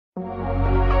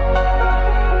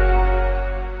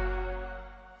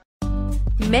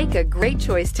Make a great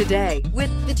choice today with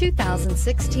the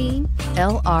 2016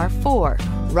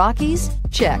 LR4. Rockies?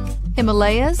 Check.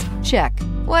 Himalayas? Check.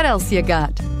 What else you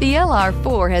got? The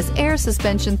LR4 has air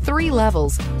suspension 3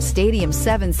 levels, stadium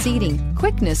 7 seating,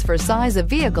 quickness for size of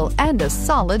vehicle, and a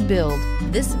solid build.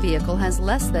 This vehicle has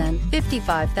less than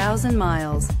 55,000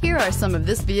 miles. Here are some of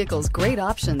this vehicle's great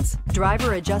options: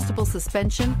 driver adjustable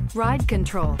suspension, ride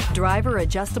control, driver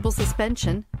adjustable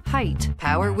suspension, height,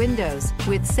 power windows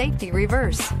with safety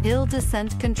reverse, hill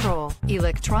descent control,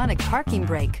 electronic parking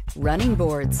brake, running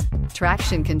boards,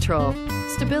 traction control,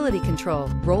 stability control,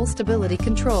 roll stability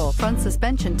control, front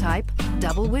suspension type,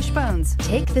 double wishbones.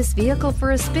 Take this vehicle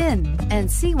for a spin and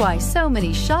see why so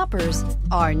many shoppers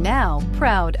are now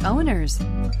proud owners.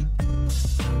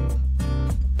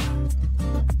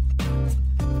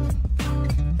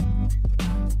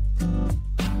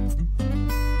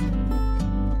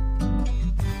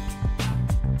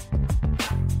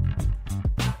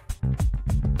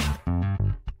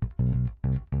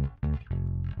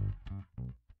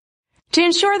 To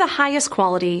ensure the highest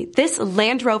quality, this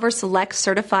Land Rover Select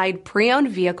certified pre-owned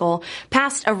vehicle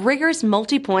passed a rigorous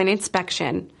multi-point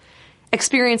inspection.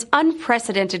 Experience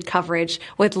unprecedented coverage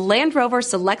with Land Rover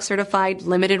Select Certified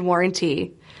Limited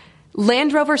Warranty.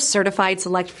 Land Rover Certified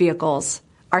Select Vehicles.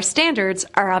 Our standards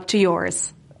are up to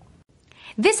yours.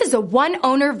 This is a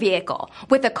one-owner vehicle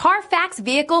with a CARFAX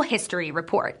Vehicle History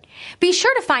Report. Be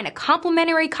sure to find a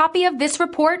complimentary copy of this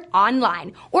report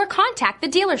online or contact the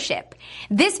dealership.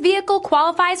 This vehicle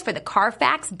qualifies for the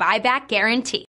CARFAX Buyback Guarantee.